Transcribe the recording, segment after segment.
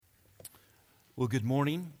Well, good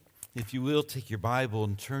morning. If you will, take your Bible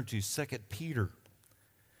and turn to 2 Peter.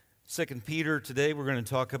 2 Peter, today we're going to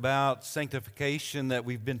talk about sanctification that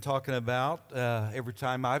we've been talking about every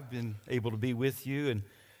time I've been able to be with you. And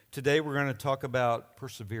today we're going to talk about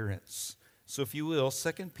perseverance. So if you will,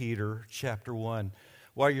 2 Peter chapter 1.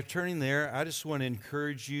 While you're turning there, I just want to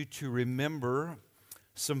encourage you to remember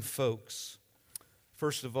some folks.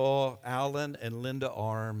 First of all, Alan and Linda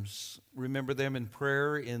Arms. Remember them in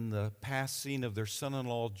prayer in the passing of their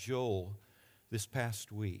son-in-law Joel this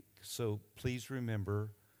past week. So please remember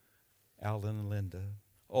Alan and Linda.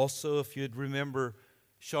 Also, if you'd remember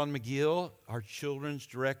Sean McGill, our children's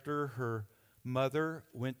director, her mother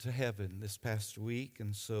went to heaven this past week.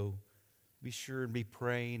 And so be sure and be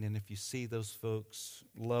praying. And if you see those folks,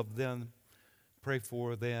 love them, pray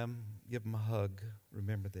for them, give them a hug,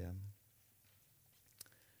 remember them.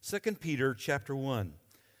 2 Peter chapter 1.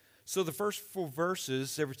 So the first 4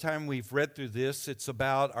 verses, every time we've read through this, it's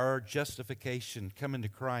about our justification, coming to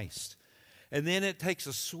Christ. And then it takes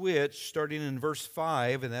a switch starting in verse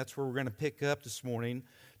 5, and that's where we're going to pick up this morning,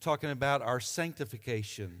 talking about our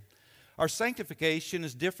sanctification. Our sanctification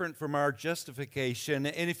is different from our justification,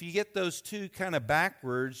 and if you get those two kind of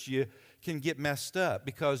backwards, you can get messed up,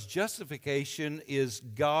 because justification is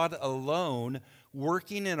God alone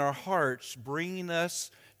working in our hearts, bringing us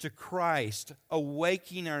to Christ,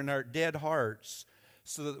 awakening our dead hearts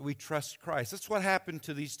so that we trust Christ. That's what happened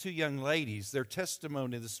to these 2 young ladies. Their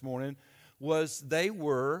testimony this morning was they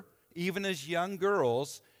were, even as young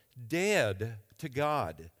girls, dead to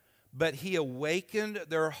God. But He awakened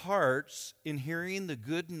their hearts in hearing the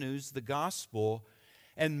good news, the gospel,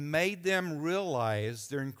 and made them realize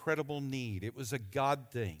their incredible need. It was a God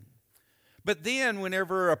thing. But then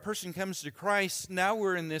whenever a person comes to Christ, now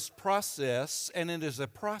we're in this process, and it is a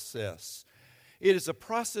process. It is a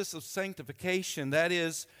process of sanctification. That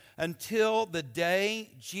is, until the day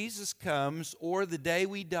Jesus comes or the day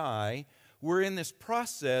we die, we're in this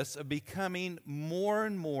process of becoming more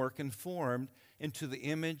and more conformed into the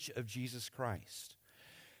image of Jesus Christ.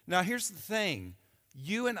 Now here's the thing.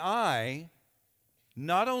 You and I,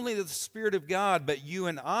 not only the Spirit of God, but you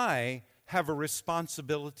and I have a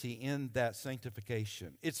responsibility in that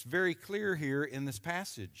sanctification. It's very clear here in this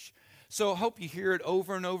passage. So I hope you hear it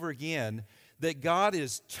over and over again, that God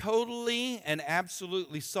is totally and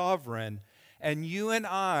absolutely sovereign, and you and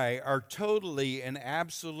I are totally and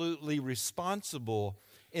absolutely responsible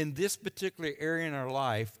in this particular area in our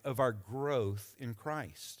life of our growth in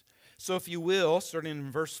Christ. So if you will, starting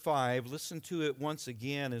in verse 5, listen to it once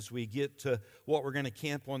again as we get to what we're going to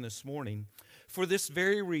camp on this morning. For this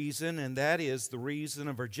very reason, and that is the reason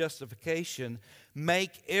of our justification,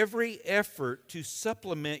 make every effort to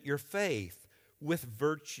supplement your faith with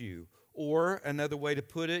virtue, or another way to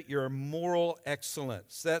put it, your moral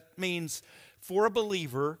excellence. That means for a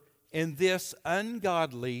believer in this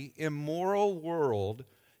ungodly, immoral world,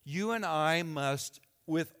 you and I must,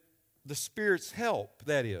 with the Spirit's help,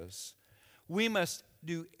 that is, we must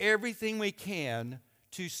do everything we can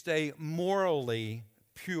to stay morally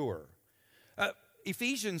pure.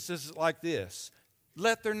 Ephesians says it like this: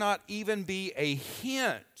 let there not even be a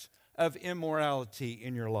hint of immorality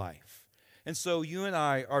in your life. And so you and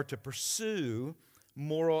I are to pursue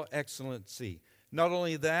moral excellency. Not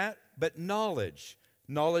only that, but knowledge.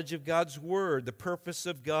 Knowledge of God's Word, the purpose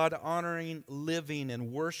of God honoring, living,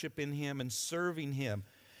 and worshiping Him and serving Him.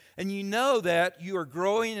 And you know that you are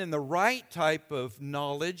growing in the right type of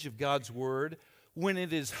knowledge of God's Word when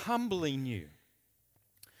it is humbling you.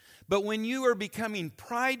 But when you are becoming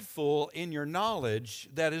prideful in your knowledge,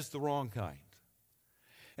 that is the wrong kind.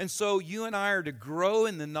 And so you and I are to grow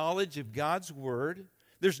in the knowledge of God's Word.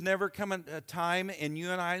 There's never come a time in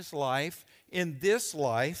you and I's life, in this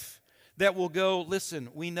life, that will go, listen,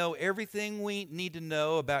 we know everything we need to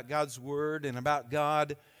know about God's Word and about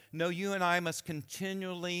God. No, you and I must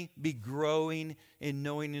continually be growing in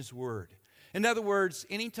knowing His Word. In other words,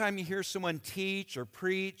 anytime you hear someone teach or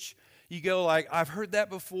preach, you go like, I've heard that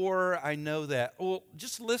before, I know that. Well,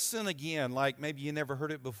 just listen again, like maybe you never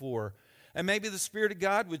heard it before. And maybe the Spirit of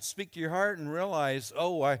God would speak to your heart and realize,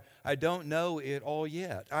 oh, I don't know it all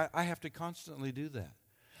yet. I have to constantly do that.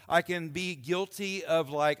 I can be guilty of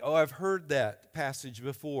like, oh, I've heard that passage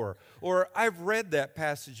before, or I've read that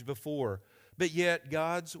passage before. But yet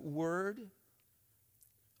God's Word,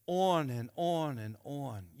 on and on and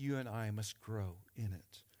on, you and I must grow in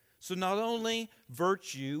it. So not only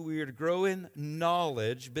virtue, we are to grow in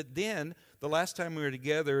knowledge, but then the last time we were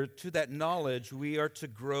together, to that knowledge, we are to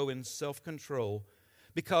grow in self-control,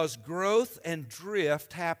 because growth and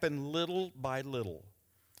drift happen little by little.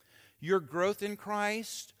 Your growth in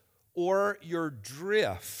Christ or your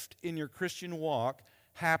drift in your Christian walk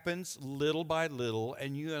happens little by little,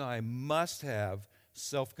 and you and I must have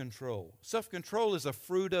self-control. Self-control is a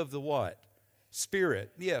fruit of the what?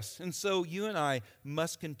 Spirit, yes. And so you and I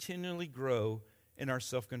must continually grow in our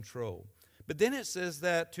self-control. But then it says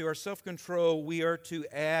that to our self-control, we are to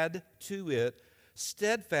add to it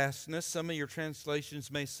steadfastness, some of your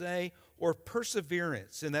translations may say, or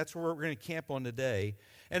perseverance, and that's where we're going to camp on today.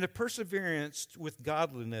 And a perseverance with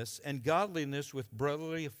godliness, and godliness with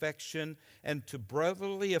brotherly affection, and to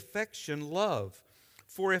brotherly affection, love.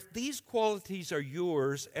 For if these qualities are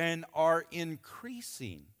yours and are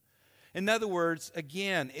increasing, in other words,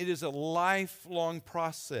 again, it is a lifelong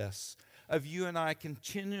process of you and I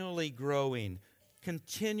continually growing,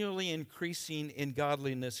 continually increasing in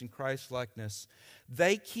godliness and Christ-likeness.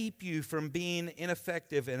 They keep you from being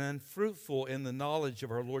ineffective and unfruitful in the knowledge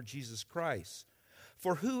of our Lord Jesus Christ.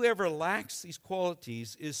 For whoever lacks these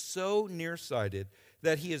qualities is so nearsighted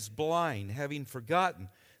that he is blind, having forgotten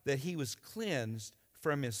that he was cleansed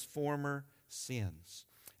from his former sins.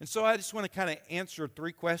 And so I just want to kind of answer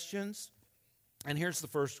 3 questions. And here's the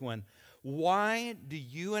first one. Why do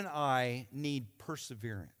you and I need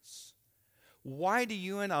perseverance? Why do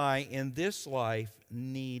you and I in this life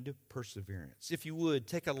need perseverance? If you would,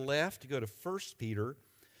 take a left to go to 1 Peter,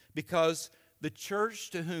 because the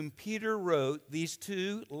church to whom Peter wrote these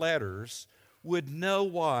 2 letters would know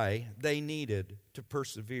why they needed to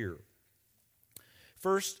persevere.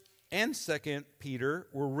 1st and 2nd Peter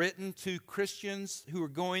were written to Christians who were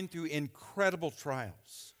going through incredible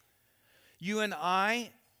trials. You and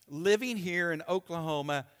I, living here in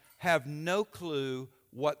Oklahoma, have no clue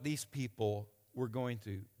what these people were going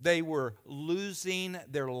through. They were losing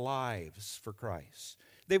their lives for Christ.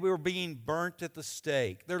 They were being burnt at the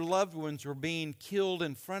stake. Their loved ones were being killed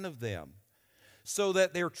in front of them, so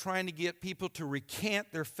that they were trying to get people to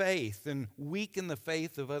recant their faith and weaken the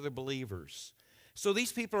faith of other believers. So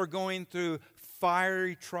these people are going through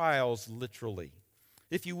fiery trials, literally.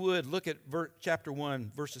 If you would, look at chapter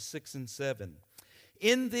 1, verses 6 and 7.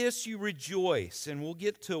 In this you rejoice, and we'll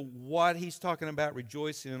get to what he's talking about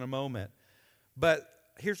rejoicing in a moment. But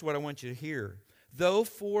here's what I want you to hear. Though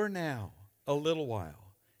for now, a little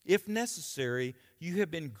while, if necessary, you have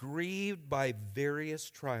been grieved by various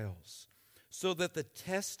trials, so that the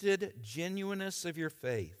tested genuineness of your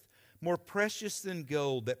faith, more precious than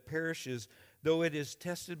gold that perishes, though it is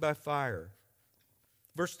tested by fire.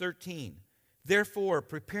 Verse 13, therefore,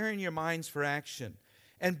 preparing your minds for action,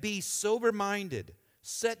 and be sober-minded,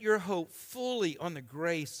 set your hope fully on the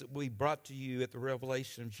grace that will be brought to you at the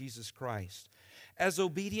revelation of Jesus Christ. As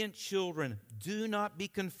obedient children, do not be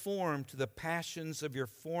conformed to the passions of your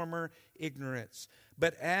former ignorance,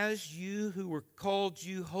 but as you who were called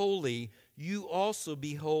you holy, you also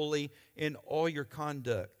be holy in all your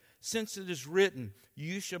conduct. Since it is written,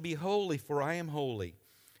 you shall be holy, for I am holy.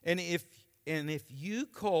 And if you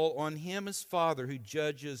call on him as Father who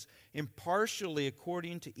judges impartially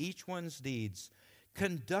according to each one's deeds,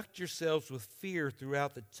 conduct yourselves with fear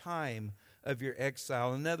throughout the time of your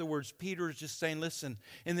exile. In other words, Peter is just saying, listen,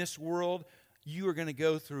 in this world, you are going to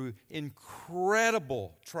go through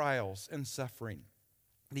incredible trials and suffering.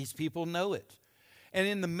 These people know it. And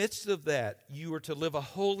in the midst of that, you are to live a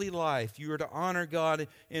holy life. You are to honor God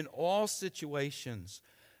in all situations.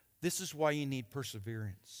 This is why you need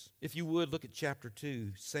perseverance. If you would, look at chapter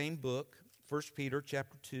 2, same book, 1 Peter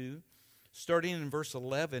chapter 2, starting in verse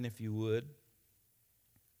 11, if you would.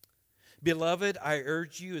 Beloved, I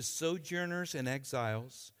urge you as sojourners and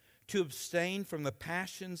exiles to abstain from the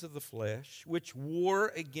passions of the flesh, which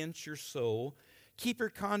war against your soul. Keep your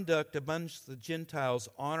conduct amongst the Gentiles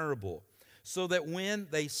honorable, so that when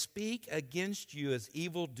they speak against you as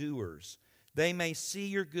evildoers, they may see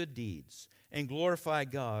your good deeds and glorify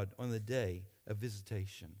God on the day of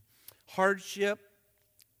visitation. Hardship,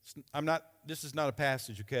 this is not a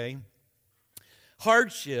passage, okay?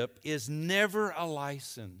 Hardship is never a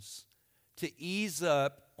license to ease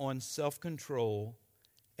up on self-control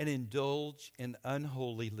and indulge in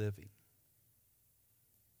unholy living.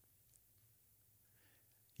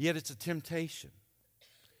 Yet it's a temptation.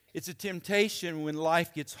 It's a temptation when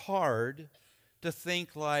life gets hard to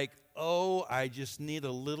think like, oh, I just need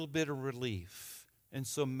a little bit of relief. And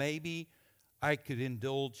so maybe I could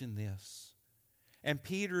indulge in this. And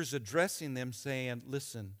Peter's addressing them saying,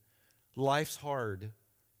 listen, life's hard,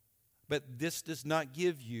 but this does not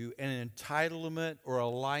give you an entitlement or a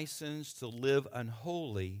license to live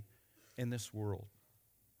unholy in this world.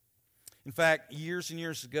 In fact, years and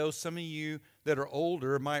years ago, some of you that are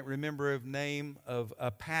older might remember the name of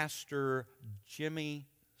a pastor, Jimmy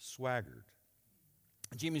Swaggart.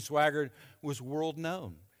 Jimmy Swaggart was world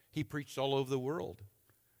known. He preached all over the world.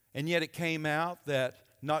 And yet it came out that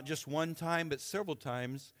not just one time, but several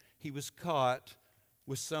times, he was caught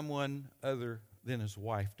with someone other than his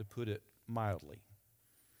wife, to put it mildly.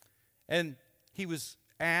 And he was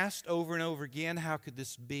asked over and over again, how could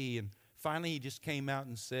this be? And finally he just came out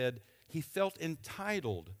and said he felt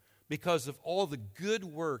entitled because of all the good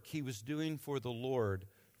work he was doing for the Lord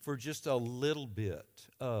for just a little bit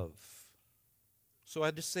of. So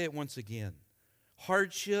I just say it once again.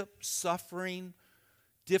 Hardship, suffering,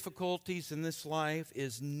 difficulties in this life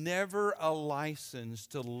is never a license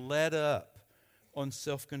to let up on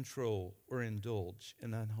self-control or indulge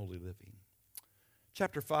in unholy living.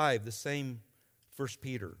 Chapter 5, the same 1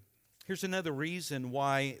 Peter. Here's another reason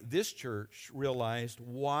why this church realized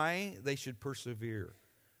why they should persevere.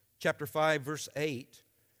 Chapter 5, verse 8.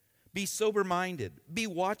 Be sober-minded, be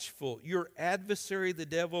watchful. Your adversary, the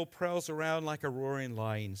devil, prowls around like a roaring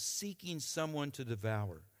lion, seeking someone to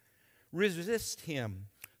devour. Resist him,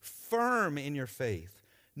 firm in your faith,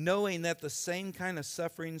 knowing that the same kind of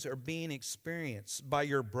sufferings are being experienced by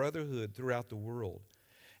your brotherhood throughout the world.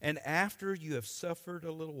 And after you have suffered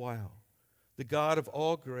a little while, the God of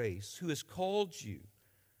all grace, who has called you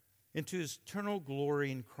into his eternal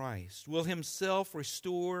glory in Christ, will himself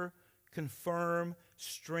restore, confirm,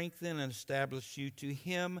 strengthen, and establish you. To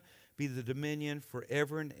him be the dominion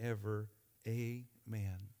forever and ever.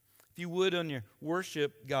 Amen. If you would, on your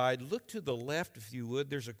worship guide, look to the left if you would.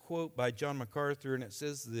 There's a quote by John MacArthur, and it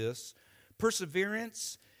says this: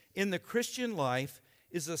 perseverance in the Christian life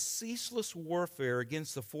is a ceaseless warfare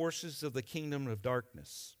against the forces of the kingdom of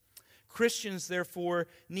darkness. Christians, therefore,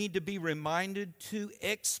 need to be reminded to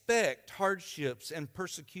expect hardships and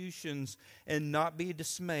persecutions and not be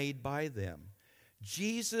dismayed by them.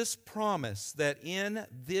 Jesus promised that in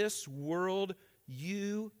this world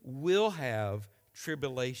you will have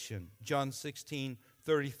tribulation. John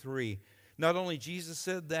 16:33. Not only Jesus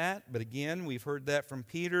said that, but again, we've heard that from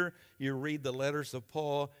Peter. You read the letters of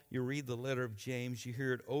Paul, you read the letter of James, you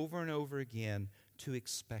hear it over and over again to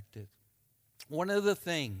expect it. One of the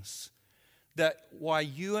things that why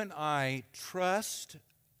you and I trust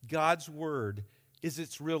God's word is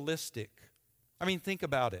it's realistic. I mean, think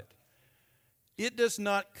about it. It does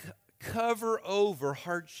not cover over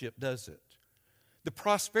hardship, does it? The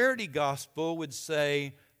prosperity gospel would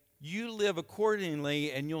say, you live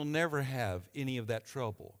accordingly and you'll never have any of that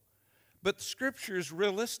trouble. But the scripture is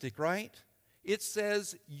realistic, right? It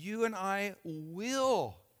says you and I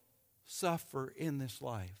will suffer in this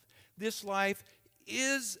life. This life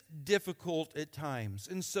is difficult at times,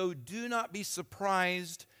 and so do not be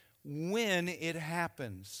surprised when it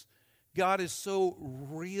happens. God is so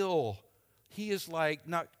real. He is like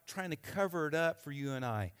not trying to cover it up for you and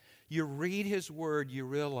I. You read his word, you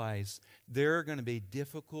realize there are going to be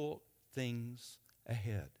difficult things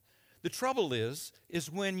ahead. The trouble is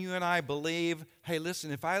when you and I believe, hey,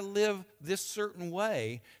 listen, if I live this certain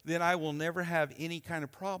way, then I will never have any kind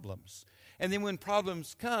of problems. And then when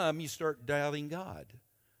problems come, you start doubting God.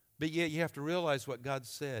 But yet you have to realize what God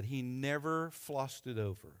said. He never flossed it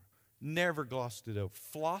over. Never glossed it over.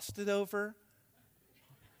 Flossed it over?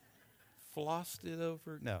 Flossed it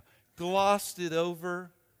over? No. Glossed it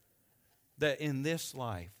over. That in this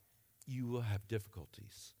life, you will have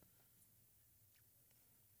difficulties.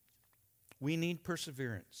 We need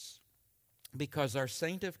perseverance because our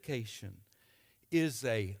sanctification is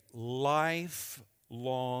a lifelong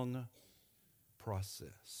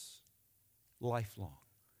process. Lifelong.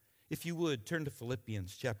 If you would, turn to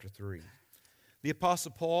Philippians chapter 3. The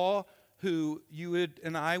Apostle Paul, who you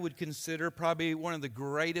and I would consider probably one of the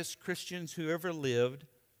greatest Christians who ever lived,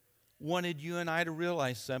 wanted you and I to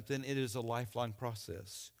realize something. It is a lifelong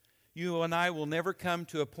process. You and I will never come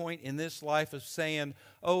to a point in this life of saying,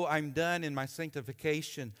 oh, I'm done in my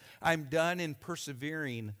sanctification. I'm done in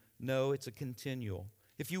persevering. No, it's a continual.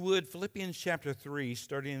 If you would, Philippians chapter 3,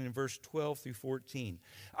 starting in verse 12 through 14.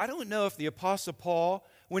 I don't know if the Apostle Paul,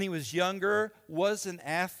 when he was younger, was an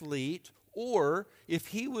athlete, or if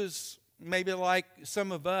he was maybe like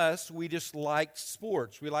some of us, we just like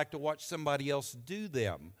sports. We like to watch somebody else do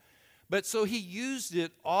them. But so he used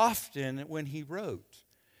it often when he wrote.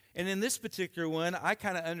 And in this particular one, I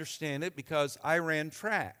kind of understand it because I ran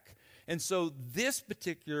track. And so this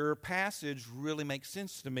particular passage really makes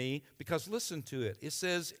sense to me because listen to it. It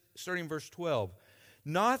says, starting in verse 12,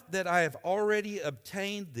 not that I have already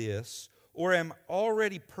obtained this or am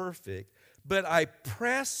already perfect, but I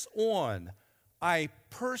press on. I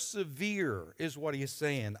persevere is what he is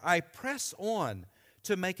saying. I press on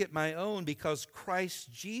to make it my own because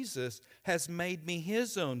Christ Jesus has made me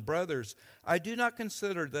his own. Brothers, I do not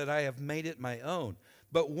consider that I have made it my own.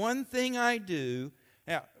 But one thing I do,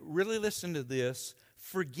 Now, really listen to this.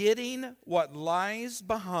 Forgetting what lies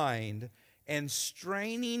behind and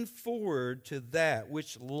straining forward to that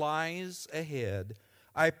which lies ahead,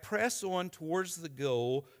 I press on towards the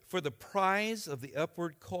goal for the prize of the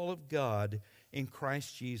upward call of God in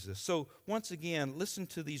Christ Jesus. So, once again, listen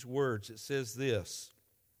to these words. It says this: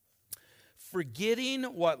 forgetting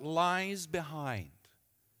what lies behind.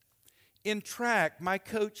 In track, my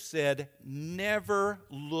coach said, never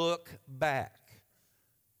look back.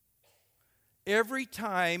 Every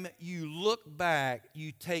time you look back,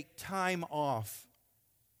 you take time off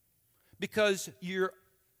because you're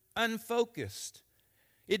unfocused.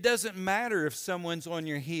 It doesn't matter if someone's on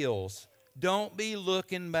your heels. Don't be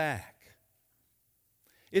looking back.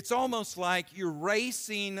 It's almost like you're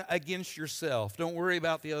racing against yourself. Don't worry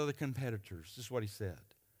about the other competitors. This is what he said.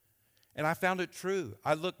 And I found it true.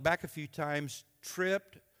 I looked back a few times,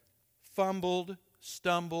 tripped, fumbled,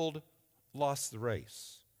 stumbled, lost the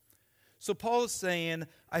race. So Paul is saying,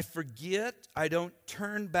 I forget, I don't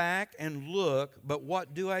turn back and look, but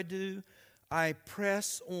what do? I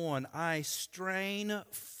press on, I strain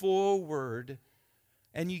forward,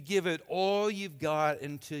 and you give it all you've got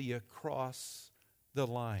until you cross the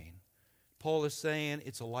line. Paul is saying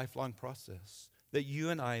it's a lifelong process that you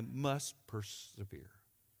and I must persevere.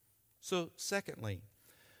 So secondly,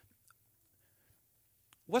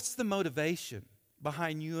 what's the motivation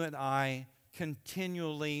behind you and I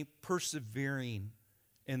continually persevering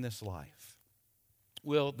in this life?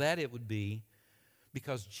 Well, that it would be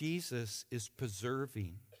because Jesus is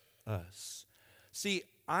preserving us. See,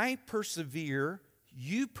 I persevere,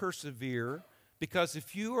 you persevere, because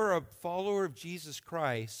if you are a follower of Jesus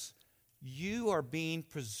Christ, you are being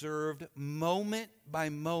preserved moment by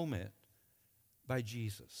moment by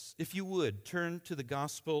Jesus. If you would, turn to the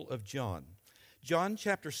Gospel of John. John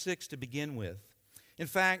chapter 6 to begin with. In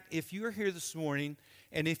fact, if you're here this morning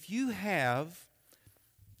and if you have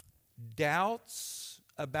doubts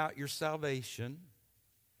about your salvation,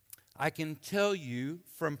 I can tell you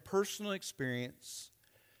from personal experience,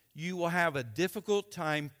 you will have a difficult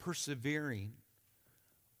time persevering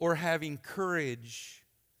or having courage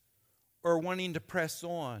or wanting to press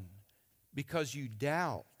on because you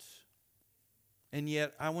doubt. And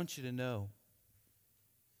yet, I want you to know,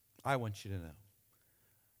 God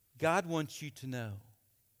wants you to know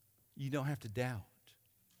you don't have to doubt.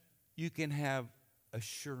 You can have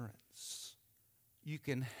assurance. You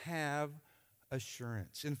can have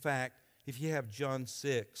assurance. In fact, if you have John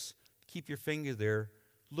 6, keep your finger there.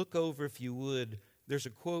 Look over if you would. There's a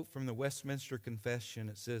quote from the Westminster Confession.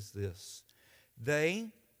 It says this: "They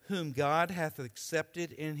whom God hath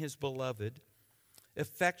accepted in his beloved,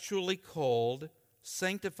 effectually called,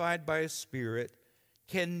 sanctified by his Spirit,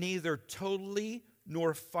 can neither totally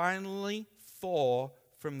nor finally fall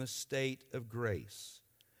from the state of grace,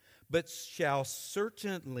 but shall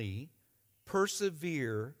certainly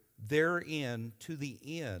persevere therein to the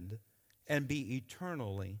end and be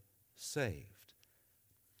eternally saved."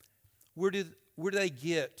 Where did they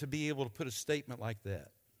get to be able to put a statement like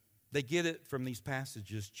that? They get it from these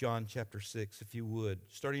passages, John chapter 6, if you would,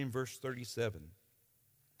 starting in verse 37.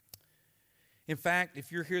 In fact,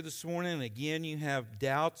 if you're here this morning and again you have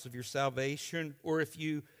doubts of your salvation, or if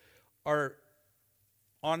you are,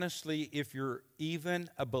 honestly, if you're even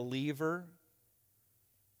a believer,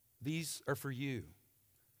 these are for you.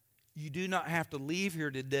 You do not have to leave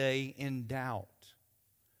here today in doubt.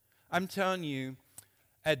 I'm telling you,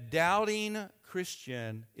 a doubting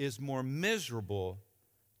Christian is more miserable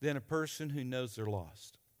than a person who knows they're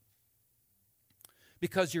lost.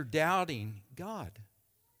 Because you're doubting God.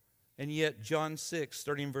 And yet John 6,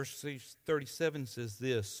 starting in verse 37 says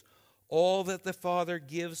this: "All that the Father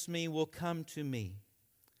gives me will come to me.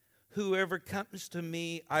 Whoever comes to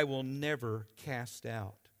me, I will never cast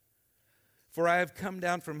out. For I have come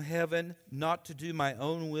down from heaven not to do my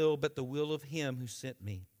own will, but the will of him who sent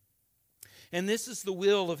me. And this is the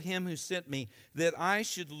will of him who sent me, that I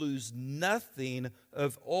should lose nothing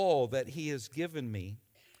of all that he has given me,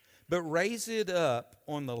 but raise it up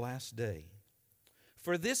on the last day.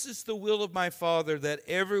 For this is the will of my Father, that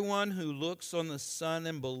everyone who looks on the Son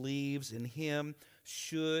and believes in him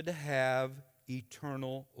should have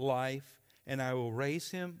eternal life, and I will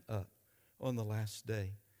raise him up on the last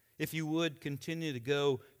day." If you would, continue to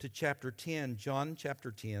go to chapter 10, John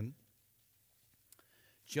chapter 10.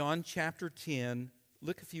 John chapter 10,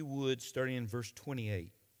 look if you would, starting in verse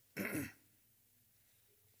 28.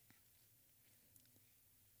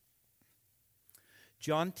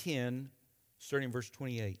 John 10, starting in verse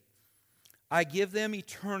 28. "I give them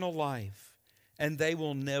eternal life, and they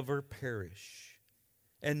will never perish,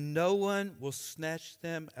 and no one will snatch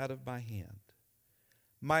them out of my hand.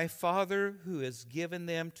 My Father who has given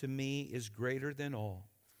them to me is greater than all,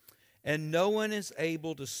 and no one is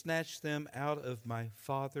able to snatch them out of my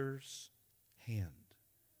Father's hand.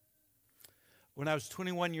 When I was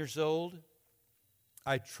 21 years old,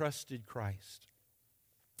 I trusted Christ.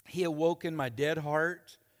 He awoke in my dead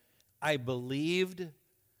heart. I believed.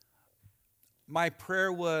 My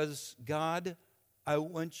prayer was, God, I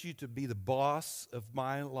want you to be the boss of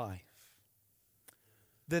my life.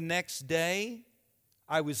 The next day,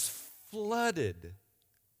 I was flooded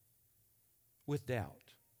with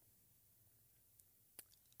doubt.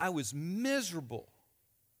 I was miserable.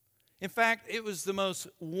 In fact, it was the most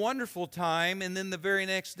wonderful time, and then the very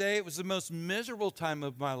next day, it was the most miserable time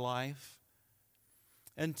of my life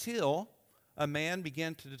until a man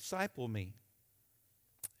began to disciple me.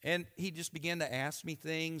 And he just began to ask me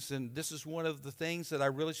things, and this is one of the things that I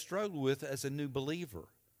really struggled with as a new believer.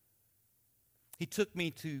 He took me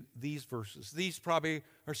to these verses. These probably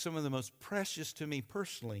are some of the most precious to me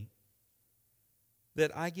personally.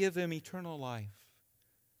 That I give them eternal life.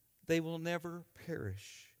 They will never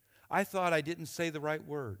perish. I thought I didn't say the right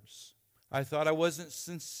words. I thought I wasn't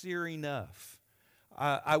sincere enough.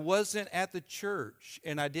 I wasn't at the church,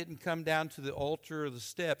 and I didn't come down to the altar or the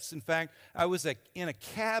steps. In fact, I was in a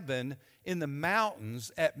cabin in the mountains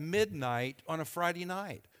at midnight on a Friday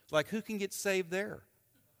night. Like, who can get saved there?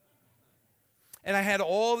 And I had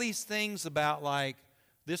all these things about, like,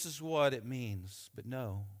 this is what it means. But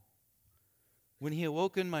no. When He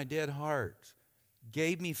awoke in my dead heart,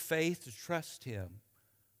 gave me faith to trust Him,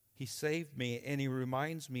 He saved me, and He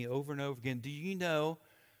reminds me over and over again. Do you know,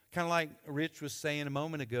 kind of like Rich was saying a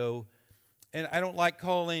moment ago, and I don't like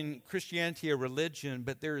calling Christianity a religion,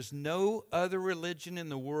 but there is no other religion in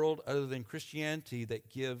the world other than Christianity that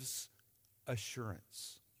gives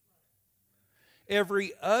assurance.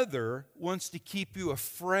 Every other wants to keep you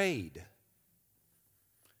afraid.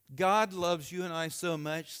 God loves you and I so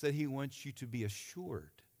much that He wants you to be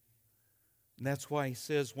assured. And that's why He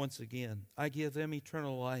says once again, I give them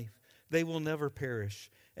eternal life. They will never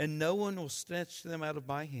perish, and no one will snatch them out of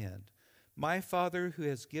my hand. My Father who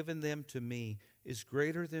has given them to me is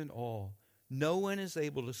greater than all. No one is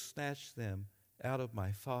able to snatch them out of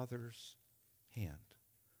my Father's hand.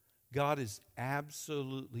 God is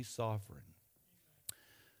absolutely sovereign.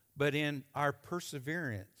 But in our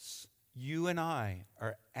perseverance, you and I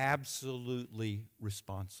are absolutely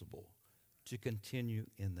responsible to continue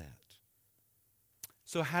in that.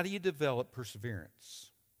 So how do you develop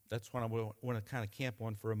perseverance? That's what I want to kind of camp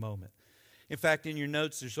on for a moment. In fact, in your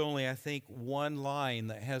notes, there's only, I think, one line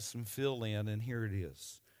that has some fill in, and here it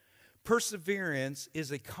is. Perseverance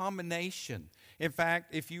is a combination. In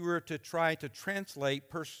fact, if you were to try to translate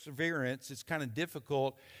perseverance, it's kind of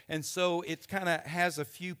difficult, and so it kind of has a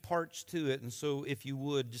few parts to it, and so if you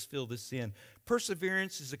would, just fill this in.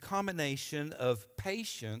 Perseverance is a combination of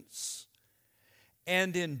patience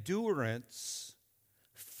and endurance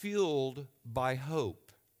fueled by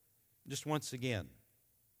hope. Just once again.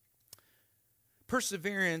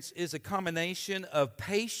 Perseverance is a combination of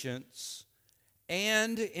patience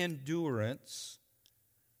and endurance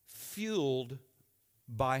fueled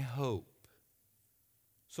by hope.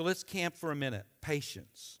 So let's camp for a minute.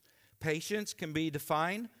 Patience. Patience can be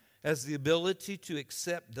defined as the ability to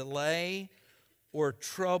accept delay or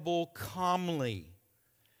trouble calmly,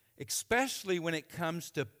 especially when it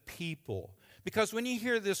comes to people. Because when you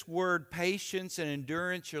hear this word patience and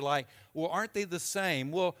endurance, you're like, well, aren't they the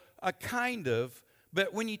same? Well, kind of.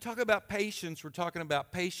 But when you talk about patience, we're talking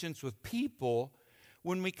about patience with people.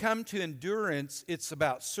 When we come to endurance, it's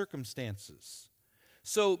about circumstances.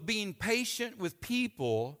 So being patient with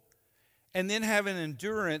people and then having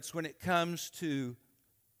endurance when it comes to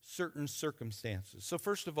certain circumstances. So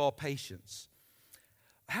first of all, patience.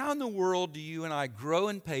 How in the world do you and I grow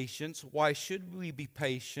in patience? Why should we be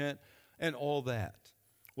patient? And all that.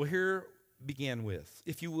 Well, here begin with.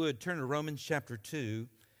 If you would, turn to Romans chapter 2,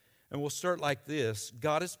 and we'll start like this.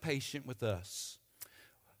 God is patient with us.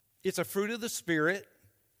 It's a fruit of the Spirit,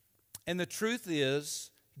 and the truth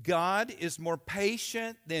is, God is more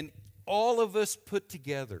patient than all of us put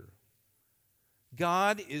together.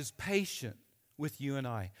 God is patient with you and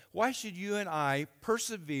I. Why should you and I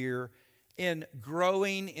persevere in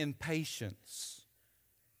growing in patience?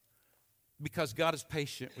 Because God is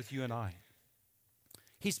patient with you and I.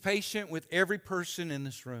 He's patient with every person in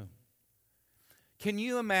this room. Can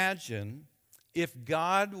you imagine if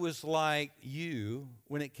God was like you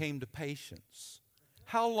when it came to patience?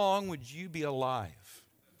 How long would you be alive?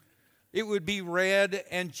 It would be red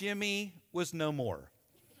and Jimmy was no more.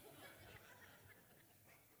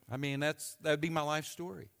 I mean, that'd be my life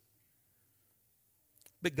story.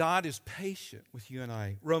 But God is patient with you and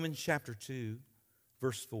I. Romans chapter 2,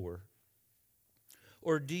 verse 4.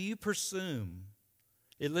 Or do you presume?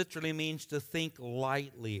 It literally means to think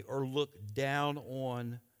lightly or look down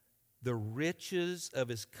on the riches of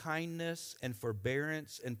his kindness and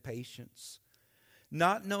forbearance and patience,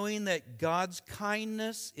 not knowing that God's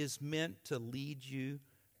kindness is meant to lead you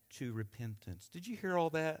to repentance. Did you hear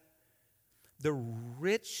all that? The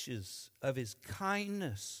riches of his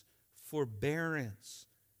kindness, forbearance,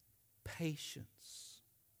 patience.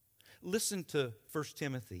 Listen to 1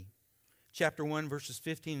 Timothy chapter 1, verses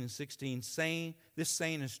 15 and 16, saying, this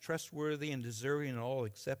saying is trustworthy and deserving of all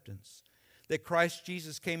acceptance, that Christ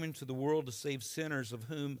Jesus came into the world to save sinners, of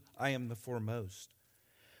whom I am the foremost.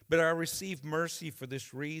 But I received mercy for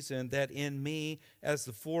this reason, that in me, as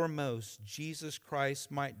the foremost, Jesus Christ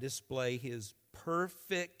might display his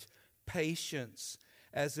perfect patience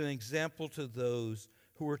as an example to those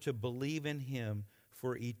who are to believe in him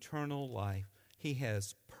for eternal life. He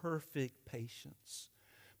has perfect patience.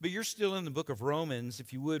 But you're still in the book of Romans,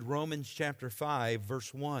 if you would, Romans chapter 5,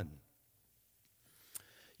 verse 1.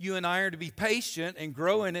 You and I are to be patient and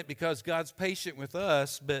grow in it because God's patient with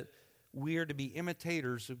us, but we are to be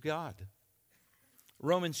imitators of God.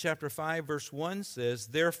 Romans chapter 5, verse 1 says,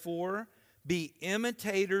 therefore, be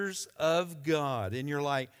imitators of God. And you're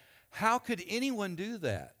like, how could anyone do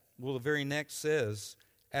that? Well, the very next says,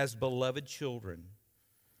 as beloved children.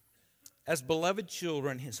 As beloved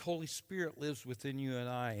children, his Holy Spirit lives within you and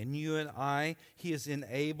I. And you and I, he is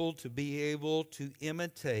enabled to be able to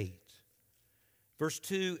imitate. Verse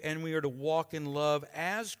 2, and we are to walk in love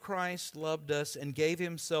as Christ loved us and gave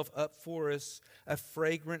himself up for us, a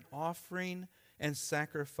fragrant offering and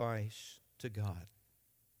sacrifice to God.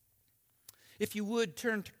 If you would,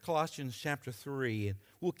 turn to Colossians chapter 3, and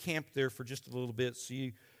we'll camp there for just a little bit so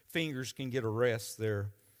your fingers can get a rest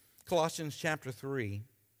there. Colossians chapter 3.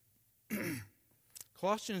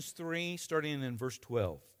 Colossians 3, starting in verse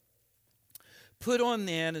 12. Put on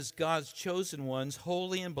then, as God's chosen ones,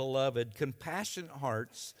 holy and beloved, compassionate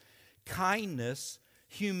hearts, kindness,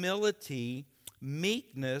 humility,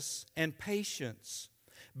 meekness, and patience,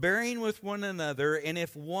 bearing with one another, and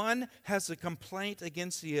if one has a complaint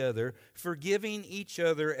against the other, forgiving each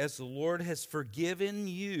other as the Lord has forgiven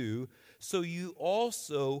you, so you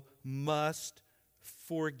also must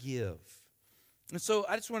forgive. And so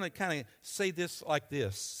I just want to kind of say this like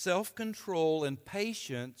this. Self-control and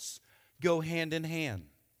patience go hand in hand.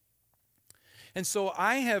 And so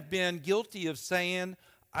I have been guilty of saying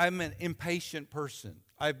I'm an impatient person.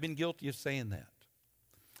 I've been guilty of saying that.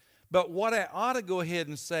 But what I ought to go ahead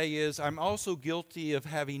and say is I'm also guilty of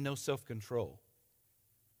having no self-control.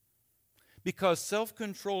 Because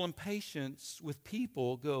self-control and patience with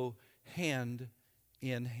people go hand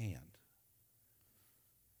in hand.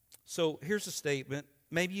 So here's a statement.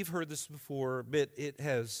 Maybe you've heard this before, but it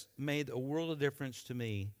has made a world of difference to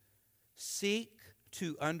me. Seek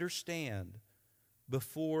to understand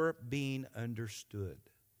before being understood.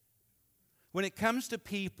 When it comes to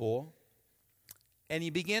people, and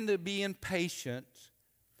you begin to be impatient,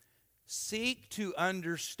 seek to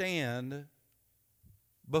understand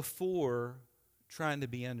before trying to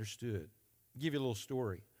be understood. I'll give you a little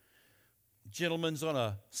story. Gentleman's on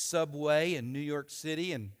a subway in New York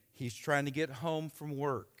City, and he's trying to get home from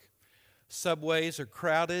work. Subways are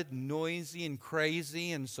crowded, noisy, and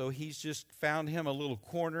crazy, and so he's just found him a little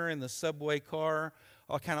corner in the subway car,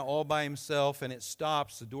 kind of all by himself, and it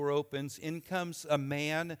stops. The door opens. In comes a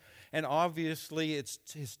man, and obviously it's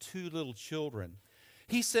his two little children.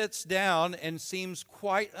 He sits down and seems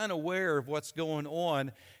quite unaware of what's going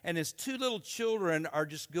on, and his two little children are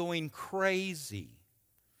just going crazy.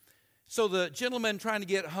 So the gentleman trying to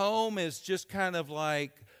get home is just kind of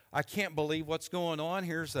like, I can't believe what's going on.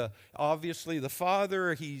 Here's obviously the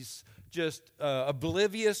father. He's just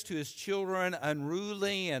oblivious to his children,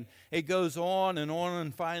 unruly, and it goes on,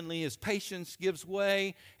 and finally his patience gives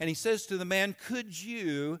way, and he says to the man, could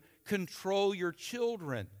you control your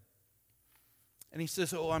children? And he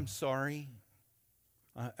says, oh, I'm sorry.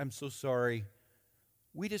 I'm so sorry.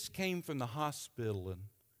 We just came from the hospital, and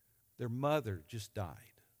their mother just died.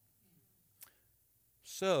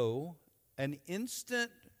 So, an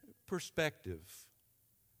instant perspective,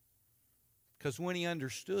 because when he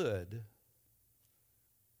understood,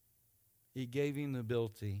 he gave him the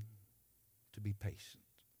ability to be patient.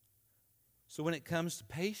 So when it comes to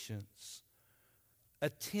patience,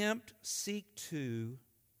 seek to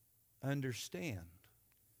understand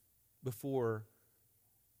before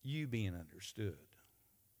you being understood.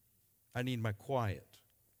 I need my quiet.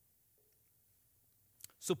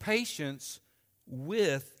 So patience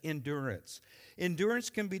with endurance. Endurance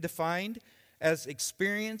can be defined as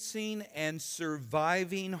experiencing and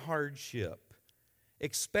surviving hardship,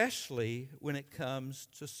 especially when it comes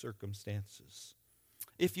to circumstances.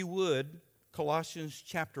 If you would, Colossians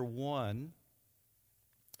chapter 1,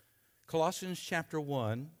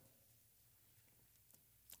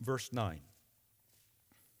 verse 9.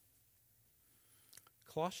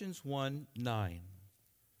 Colossians 1:9.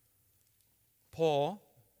 Paul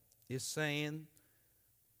is saying,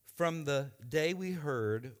 "From the day we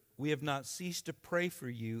heard, we have not ceased to pray for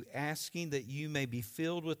you, asking that you may be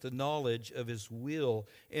filled with the knowledge of His will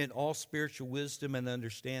in all spiritual wisdom and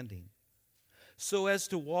understanding, so as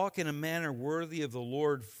to walk in a manner worthy of the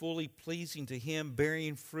Lord, fully pleasing to Him,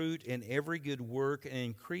 bearing fruit in every good work and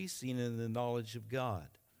increasing in the knowledge of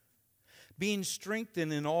God, being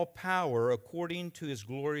strengthened in all power according to His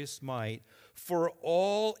glorious might, for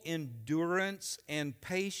all endurance and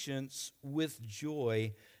patience with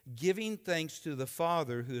joy, giving thanks to the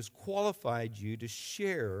Father who has qualified you to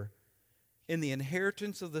share in the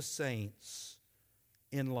inheritance of the saints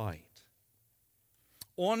in light."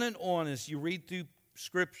 On and on, as you read through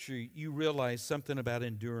Scripture, you realize something about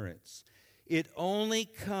endurance. It only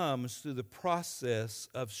comes through the process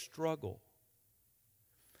of struggle.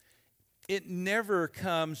 It never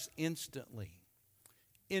comes instantly.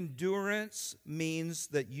 Endurance means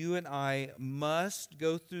that you and I must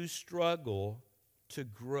go through struggle to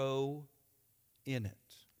grow in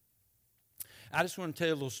it. I just want to tell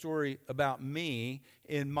you a little story about me.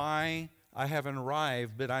 I haven't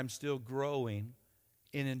arrived, but I'm still growing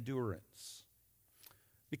in endurance.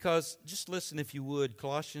 Because, just listen if you would,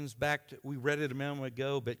 Colossians, we read it a moment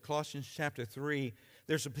ago, but Colossians chapter 3,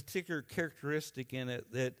 there's a particular characteristic in it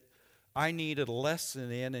that I needed a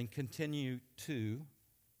lesson in and continue to.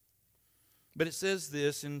 But it says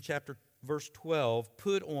this in verse 12,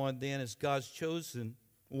 "Put on then as God's chosen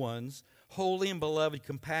ones, holy and beloved,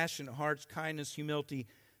 compassionate hearts, kindness, humility,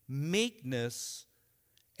 meekness,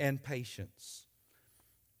 and patience."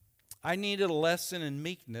 I needed a lesson in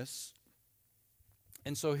meekness,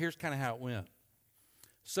 and so here's kind of how it went.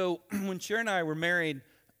 So when Sharon and I were married,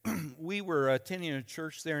 we were attending a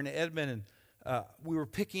church there in Edmond, and we were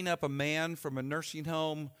picking up a man from a nursing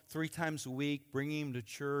home 3 times a week, bringing him to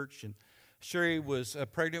church. And Sherry was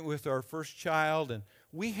pregnant with our first child, and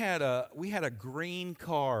we had a green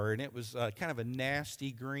car, and it was kind of a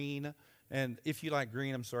nasty green. And if you like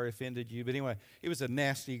green, I'm sorry I offended you, but anyway, it was a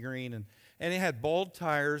nasty green, and it had bald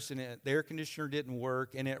tires, and the air conditioner didn't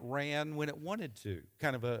work, and it ran when it wanted to,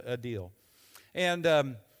 kind of a deal.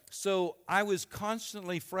 And so I was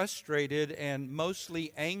constantly frustrated and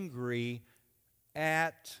mostly angry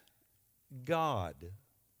at God,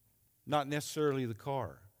 not necessarily the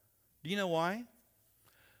car. Do you know why?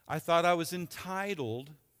 I thought I was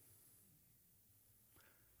entitled.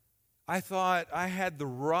 I thought I had the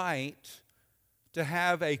right to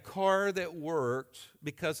have a car that worked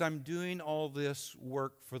because I'm doing all this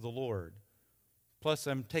work for the Lord. Plus,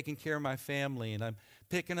 I'm taking care of my family, and I'm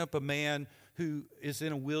picking up a man who is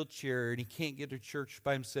in a wheelchair and he can't get to church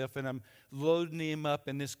by himself, and I'm loading him up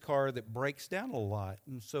in this car that breaks down a lot,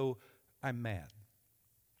 and so I'm mad.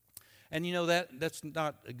 And you know that's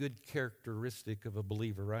not a good characteristic of a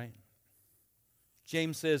believer, right?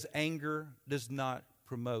 James says anger does not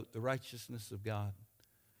promote the righteousness of God.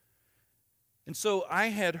 And so I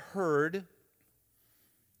had heard,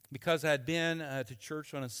 because I had been to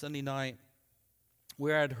church on a Sunday night,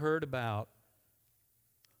 where I'd heard about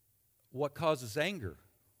what causes anger.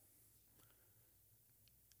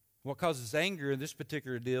 What causes anger in this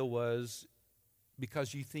particular deal was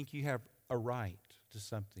because you think you have a right to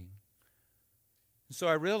something. And so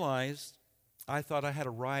I realized I thought I had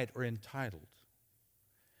a right or entitled.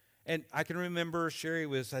 And I can remember Sherry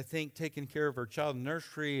was, I think, taking care of her child in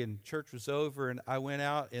nursery, and church was over, and I went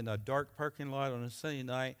out in a dark parking lot on a Sunday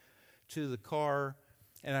night to the car,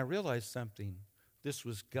 and I realized something. This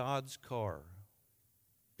was God's car.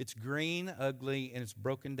 It's green, ugly, and it's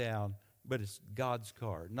broken down, but it's God's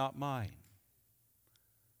car, not mine.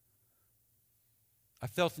 I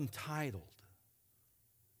felt entitled.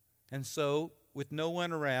 And so, with no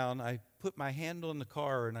one around, I put my hand on the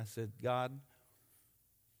car and I said, God,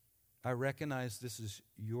 I recognize this is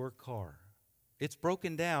your car. It's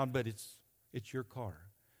broken down, but it's your car.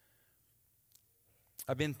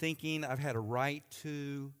 I've been thinking I've had a right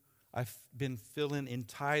to, I've been feeling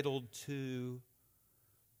entitled to,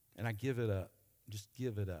 and I give it up. Just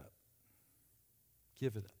give it up.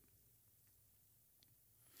 Give it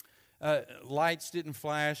up. Lights didn't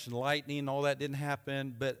flash and lightning and all that didn't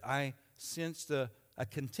happen, but I sensed a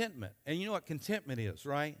contentment. And you know what contentment is,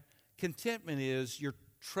 right? Contentment is you're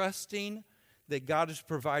trusting that God has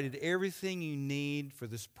provided everything you need for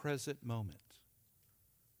this present moment.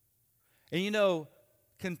 And you know,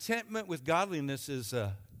 contentment with godliness is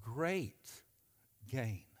a great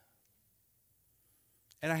gain.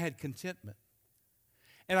 And I had contentment.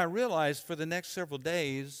 And I realized for the next several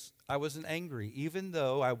days, I wasn't angry, even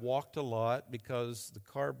though I walked a lot because the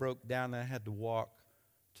car broke down and I had to walk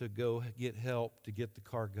to go get help to get the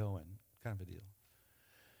car going, kind of a deal.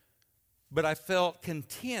 But I felt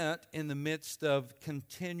content in the midst of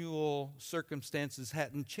continual circumstances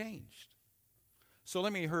hadn't changed. So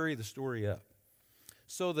let me hurry the story up.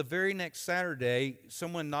 So the very next Saturday,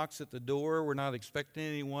 someone knocks at the door. We're not expecting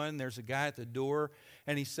anyone. There's a guy at the door,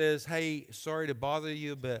 and he says, hey, sorry to bother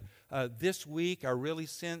you, but this week I really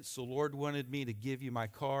sensed the Lord wanted me to give you my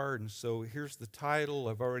car, and so here's the title.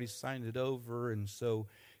 I've already signed it over, and so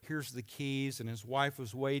here's the keys. And his wife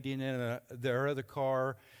was waiting in their other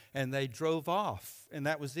car, and they drove off, and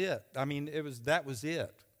that was it. I mean, that was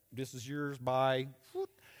it. This is yours, bye.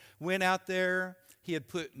 Went out there. He had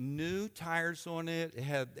put new tires on it. It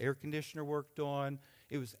had air conditioner worked on.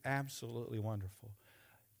 It was absolutely wonderful.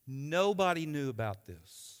 Nobody knew about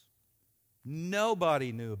this.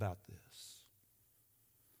 Nobody knew about this.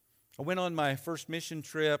 I went on my first mission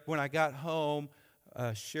trip. When I got home,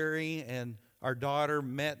 Sherry and our daughter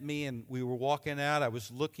met me, and we were walking out. I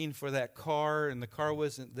was looking for that car, and the car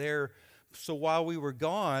wasn't there. So while we were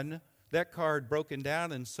gone, that car had broken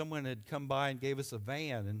down, and someone had come by and gave us a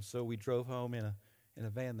van, and so we drove home in a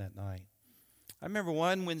van that night. I remember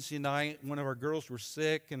one Wednesday night, one of our girls were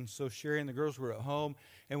sick, and so Sherry and the girls were at home.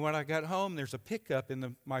 And when I got home, there's a pickup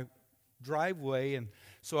in my driveway, and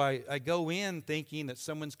so I go in thinking that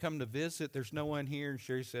someone's come to visit. There's no one here, and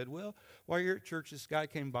Sherry said, well, while you're at church, this guy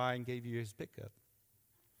came by and gave you his pickup.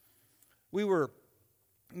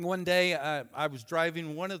 One day, I was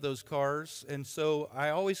driving one of those cars, and so I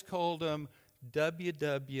always called them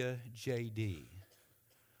WWJD.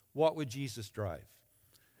 What would Jesus drive?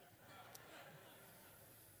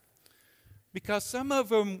 Because some of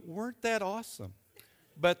them weren't that awesome,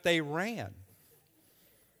 but they ran.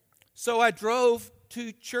 So I drove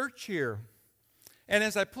to church here. And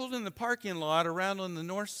as I pulled in the parking lot around on the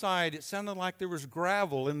north side, it sounded like there was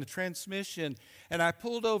gravel in the transmission. And I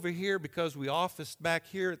pulled over here because we officed back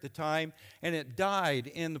here at the time, and it died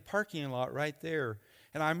in the parking lot right there.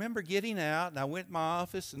 And I remember getting out, and I went to my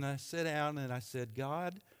office, and I sat down, and I said,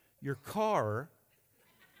 God, your car,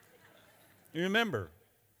 you remember,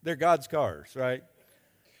 they're God's cars, right?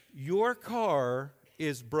 Your car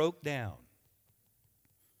is broke down.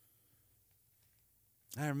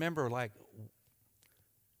 I remember, like,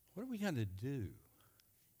 what are we going to do?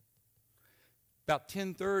 About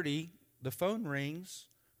 10:30, the phone rings.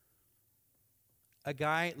 A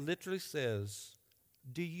guy literally says,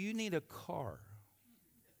 do you need a car?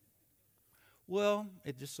 Well,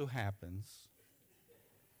 it just so happens.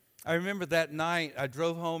 I remember that night I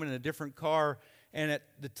drove home in a different car, and at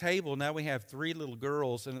the table, now we have 3 little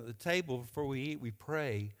girls, and at the table before we eat, we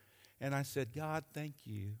pray. And I said, God, thank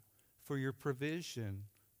you for your provision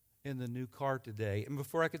in the new car today. And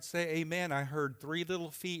before I could say amen, I heard 3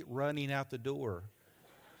 little feet running out the door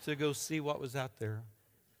to go see what was out there.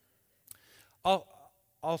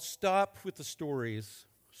 I'll stop with the stories,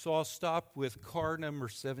 so I'll stop with car number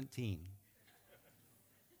 17.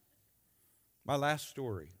 My last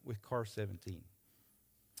story with car 17.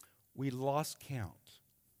 We lost count.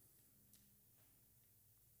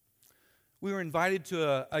 We were invited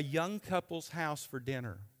to a young couple's house for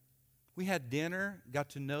dinner. We had dinner, got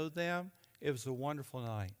to know them. It was a wonderful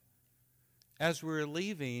night. As we were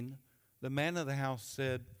leaving, the man of the house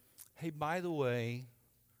said, hey, by the way,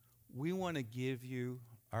 we want to give you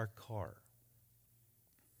our car.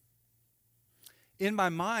 In my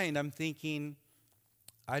mind, I'm thinking,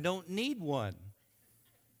 I don't need one.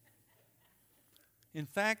 In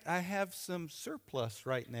fact, I have some surplus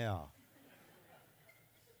right now.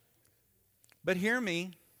 But hear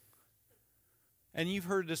me, and you've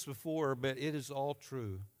heard this before, but it is all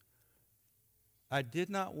true. I did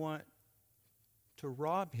not want to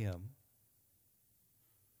rob him.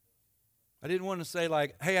 I didn't want to say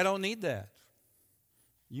like, hey, I don't need that.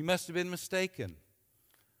 You must have been mistaken.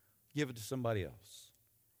 Give it to somebody else.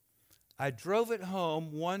 I drove it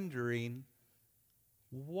home wondering,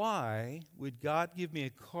 why would God give me a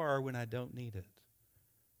car when I don't need it?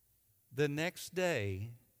 The next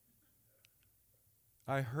day,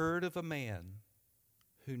 I heard of a man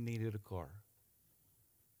who needed a car.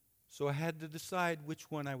 So I had to decide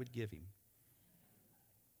which one I would give him.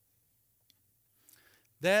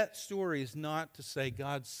 That story is not to say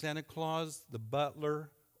God's Santa Claus, the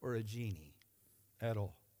butler, or a genie at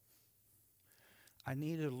all. I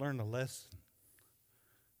needed to learn a lesson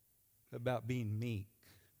about being meek.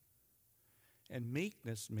 And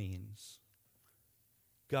meekness means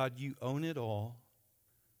God, you own it all.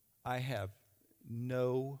 I have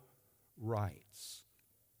no rights.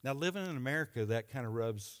 Now, living in America, that kind of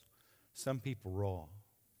rubs some people raw.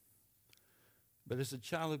 But as a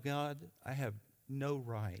child of God, I have no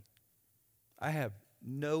right. I have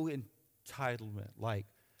no entitlement like,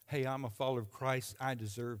 hey, I'm a follower of Christ, I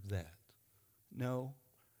deserve that. No,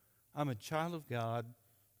 I'm a child of God,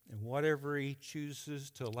 and whatever He chooses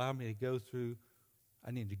to allow me to go through,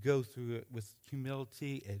 I need to go through it with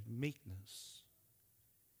humility and meekness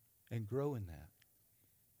and grow in that.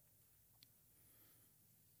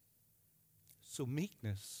 So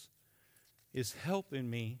meekness is helping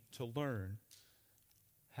me to learn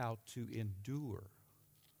how to endure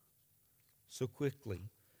so quickly.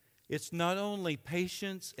 It's not only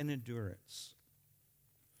patience and endurance,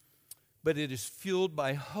 but it is fueled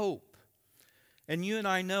by hope. And you and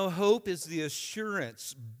I know hope is the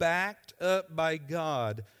assurance backed up by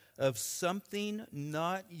God of something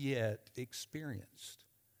not yet experienced.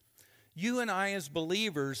 You and I as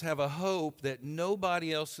believers have a hope that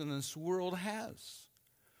nobody else in this world has.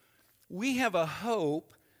 We have a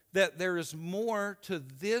hope that there is more to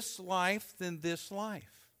this life than this life.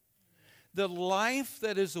 The life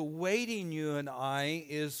that is awaiting you and I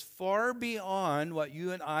is far beyond what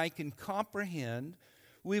you and I can comprehend.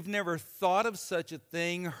 We've never thought of such a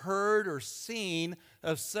thing, heard or seen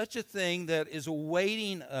of such a thing that is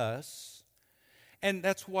awaiting us. And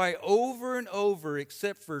that's why over and over,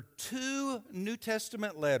 except for 2 New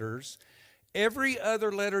Testament letters, every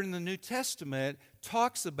other letter in the New Testament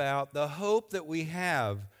talks about the hope that we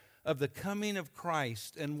have of the coming of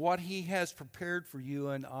Christ and what He has prepared for you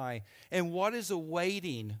and I, and what is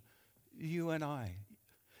awaiting you and I.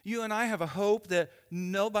 You and I have a hope that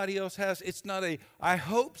nobody else has. It's not a, I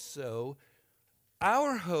hope so.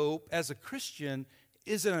 Our hope as a Christian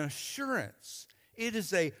is an assurance. It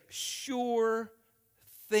is a sure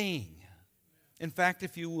thing. In fact,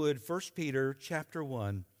 if you would, 1 Peter chapter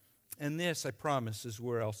 1, and this, I promise, is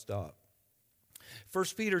where I'll stop. 1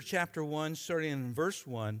 Peter chapter 1, starting in verse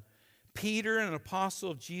 1, Peter, an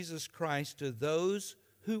apostle of Jesus Christ, to those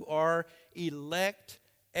who are elect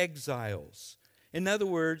exiles. In other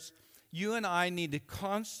words, you and I need to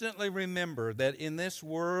constantly remember that in this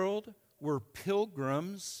world we're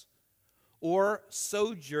pilgrims or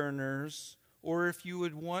sojourners, or if you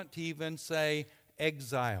would want to even say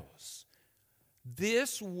exiles.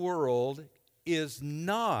 This world is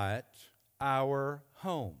not our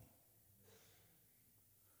home.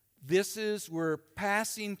 We're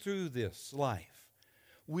passing through this life.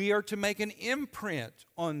 We are to make an imprint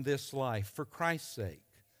on this life for Christ's sake.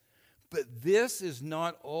 But this is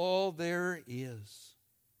not all there is.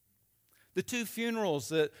 The 2 funerals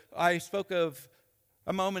that I spoke of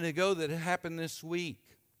a moment ago that happened this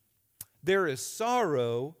week, there is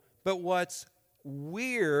sorrow, but what's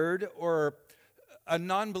weird or a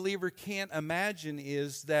non-believer can't imagine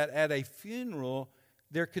is that at a funeral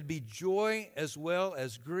there could be joy as well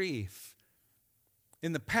as grief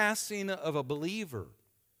in the passing of a believer,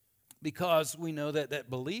 because we know that that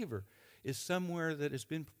believer is somewhere that has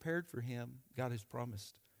been prepared for him. God has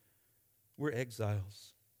promised. We're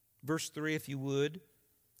exiles. Verse 3, if you would,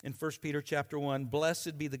 in 1 Peter chapter 1,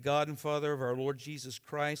 blessed be the God and Father of our Lord Jesus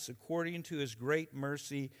Christ. According to His great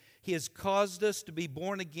mercy, He has caused us to be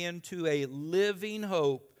born again to a living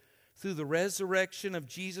hope through the resurrection of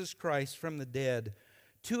Jesus Christ from the dead,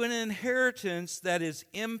 to an inheritance that is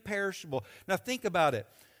imperishable. Now think about it.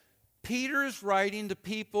 Peter is writing to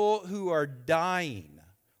people who are dying,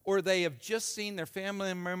 or they have just seen their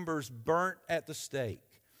family members burnt at the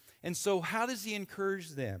stake. And so how does he encourage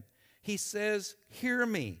them? He says, hear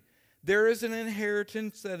me. There is an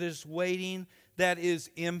inheritance that is waiting that is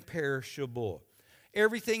imperishable.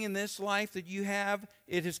 Everything in this life that you have,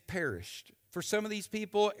 it has perished. For some of these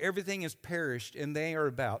people, everything has perished and they are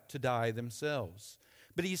about to die themselves.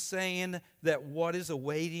 But he's saying that what is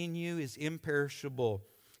awaiting you is imperishable.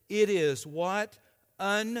 It is what?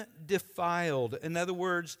 Undefiled. In other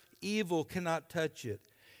words, evil cannot touch it.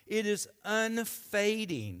 It is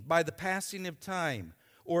unfading by the passing of time,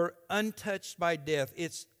 or untouched by death.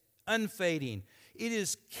 It's unfading. It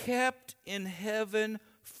is kept in heaven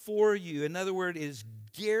for you. In other words, it is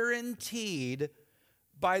guaranteed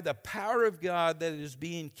by the power of God that it is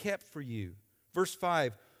being kept for you. Verse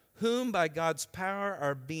 5, whom by God's power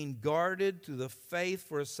are being guarded through the faith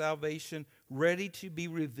for a salvation ready to be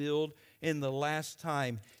revealed in the last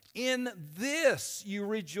time. In this you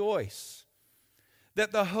rejoice,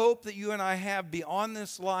 that the hope that you and I have beyond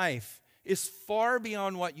this life is far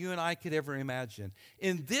beyond what you and I could ever imagine.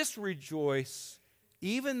 In this rejoice,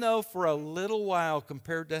 even though for a little while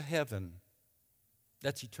compared to heaven,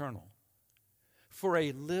 that's eternal. for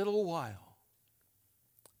a little while,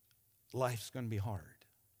 life's going to be hard.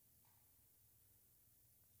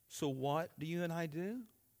 So what do you and I do?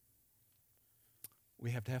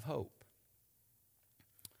 We have to have hope.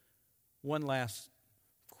 One last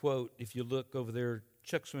quote, if you look over there,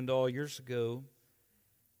 Chuck Swindoll years ago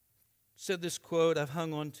said this quote, I've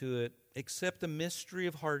hung on to it, accept the mystery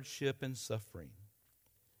of hardship and suffering.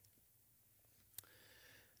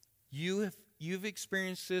 You've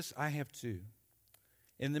experienced this, I have too.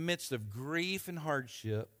 In the midst of grief and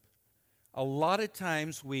hardship, a lot of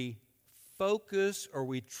times we focus or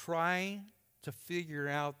we try to figure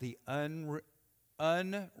out the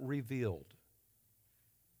unrevealed.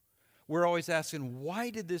 We're always asking,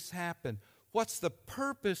 why did this happen? What's the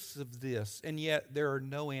purpose of this? And yet there are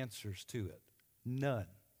no answers to it. None.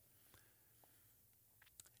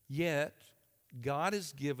 Yet God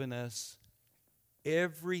has given us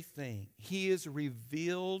everything. He has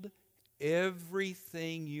revealed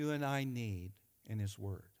everything you and I need in His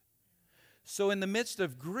Word. So in the midst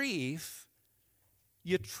of grief,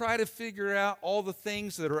 you try to figure out all the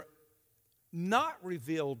things that are not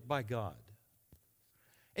revealed by God.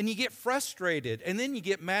 And you get frustrated, and then you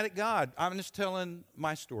get mad at God. I'm just telling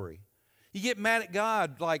my story. You get mad at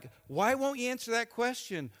God, like, why won't you answer that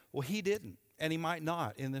question? Well, He didn't, and He might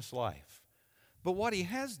not in this life. But what He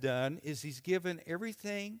has done is He's given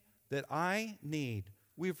everything that I need.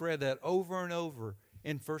 We've read that over and over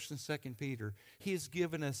in 1st and 2nd Peter. He has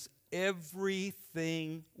given us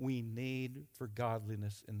everything we need for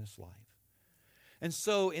godliness in this life. And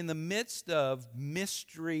so in the midst of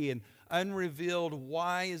mystery and unrevealed,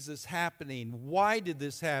 why is this happening? Why did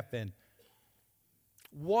this happen?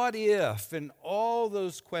 What if? And all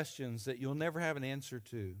those questions that you'll never have an answer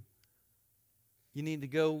to. You need to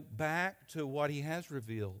go back to what He has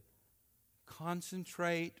revealed.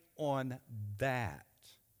 Concentrate on that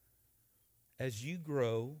as you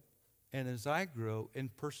grow and as I grow in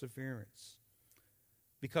perseverance.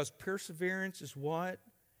 Because perseverance is what?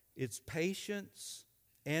 It's patience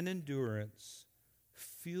and endurance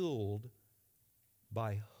fueled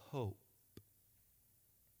by hope.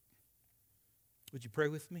 Would you pray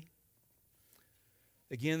with me?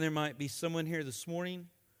 Again, there might be someone here this morning.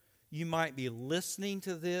 You might be listening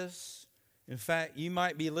to this. In fact, you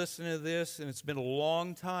might be listening to this and it's been a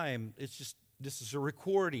long time. This is a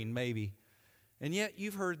recording maybe. And yet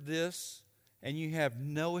you've heard this and you have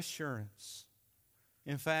no assurance.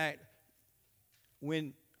 In fact,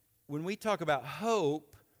 when we talk about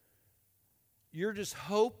hope, you're just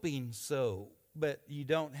hoping so, but you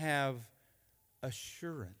don't have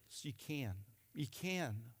assurance. You can. You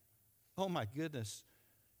can. Oh my goodness,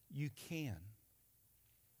 you can.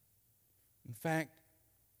 In fact,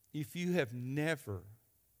 if you have never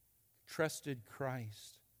trusted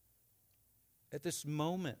Christ, at this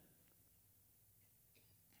moment,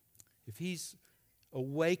 if He's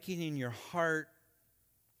awakening your heart,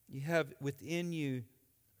 you have within you,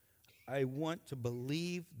 I want to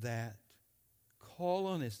believe that. Call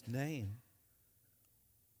on His name.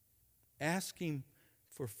 Ask Him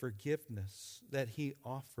for forgiveness that He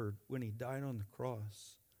offered when He died on the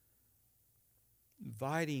cross.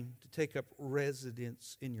 Invite Him to take up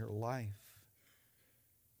residence in your life.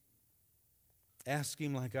 Ask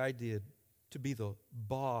Him, like I did, to be the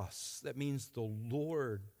boss. That means the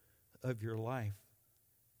Lord of your life.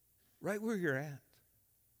 Right where you're at.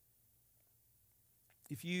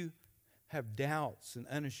 If you have doubts and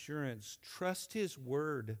unassurance, trust His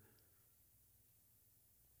word.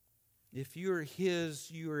 If you are His,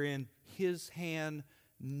 you are in His hand.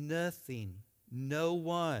 Nothing, no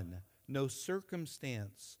one, no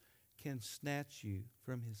circumstance can snatch you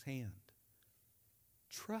from His hand.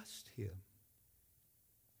 Trust Him.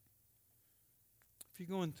 If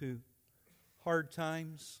you're going through hard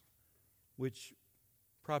times, which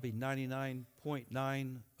probably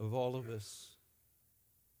 99.9 of all of us,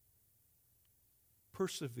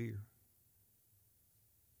 persevere.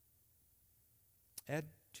 Add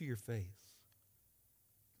to your faith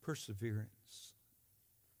perseverance.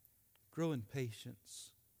 Grow in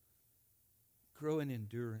patience. Grow in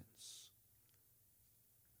endurance.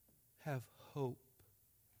 Have hope.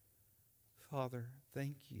 Father,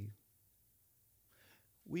 thank You.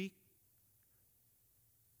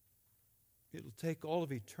 It'll take all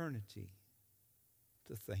of eternity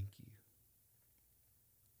to thank You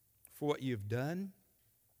for what You've done,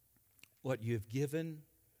 what You have given.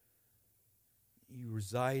 You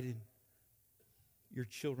reside in Your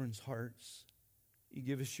children's hearts. You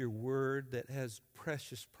give us Your word that has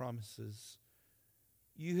precious promises.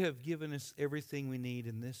 You have given us everything we need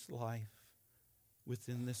in this life,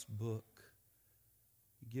 within this book.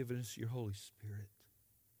 You've given us Your Holy Spirit.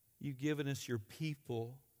 You've given us your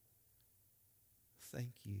people.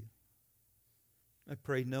 Thank you. I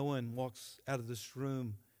pray no one walks out of this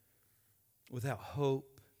room without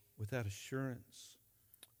hope, without assurance,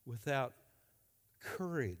 without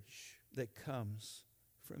courage that comes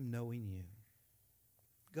from knowing you.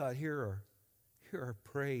 God, hear our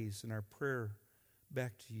praise and our prayer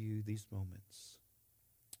back to you these moments.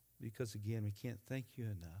 Because again, we can't thank you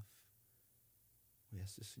enough. We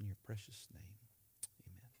ask this in your precious name.